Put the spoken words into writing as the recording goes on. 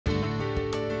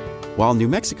While New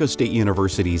Mexico State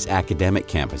University's academic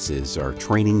campuses are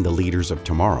training the leaders of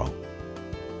tomorrow,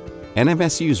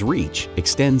 NMSU's reach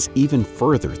extends even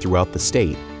further throughout the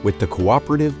state with the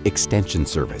Cooperative Extension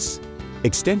Service.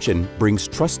 Extension brings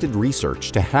trusted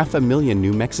research to 500,000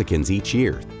 New Mexicans each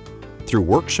year through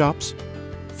workshops,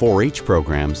 4-H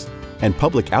programs, and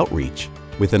public outreach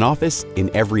with an office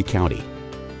in every county.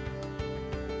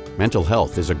 Mental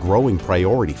health is a growing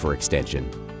priority for Extension.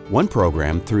 One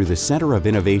program through the Center of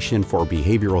Innovation for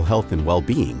Behavioral Health and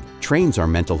Well-Being trains our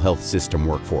mental health system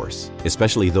workforce,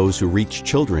 especially those who reach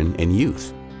children and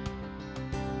youth.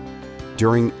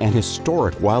 During an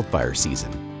historic wildfire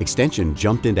season, Extension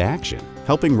jumped into action,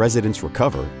 helping residents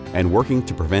recover and working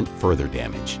to prevent further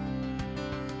damage.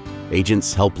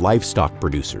 Agents help livestock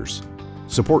producers,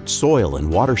 support soil and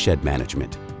watershed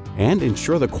management, and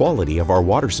ensure the quality of our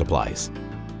water supplies.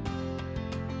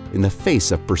 In the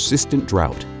face of persistent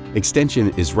drought,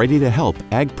 Extension is ready to help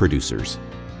ag producers.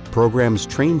 Programs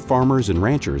train farmers and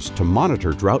ranchers to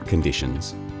monitor drought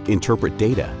conditions, interpret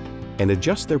data, and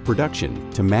adjust their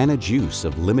production to manage use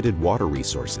of limited water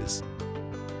resources.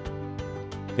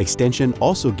 Extension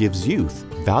also gives youth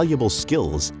valuable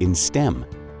skills in STEM.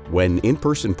 When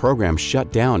in-person programs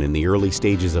shut down in the early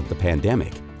stages of the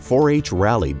pandemic, 4-H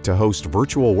rallied to host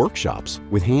virtual workshops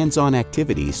with hands-on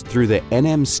activities through the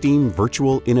NMSU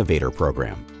Virtual Innovator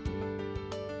Program.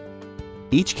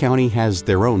 Each county has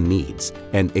their own needs,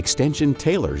 and Extension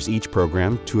tailors each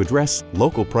program to address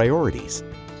local priorities.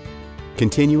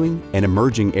 Continuing and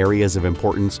emerging areas of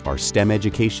importance are STEM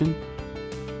education,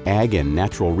 ag and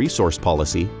natural resource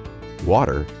policy,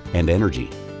 water, and energy.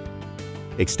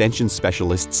 Extension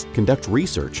specialists conduct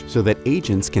research so that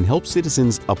agents can help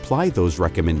citizens apply those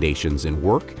recommendations in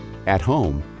work, at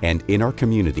home, and in our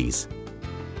communities.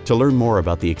 To learn more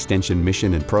about the Extension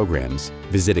mission and programs,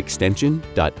 visit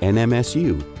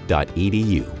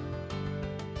extension.nmsu.edu.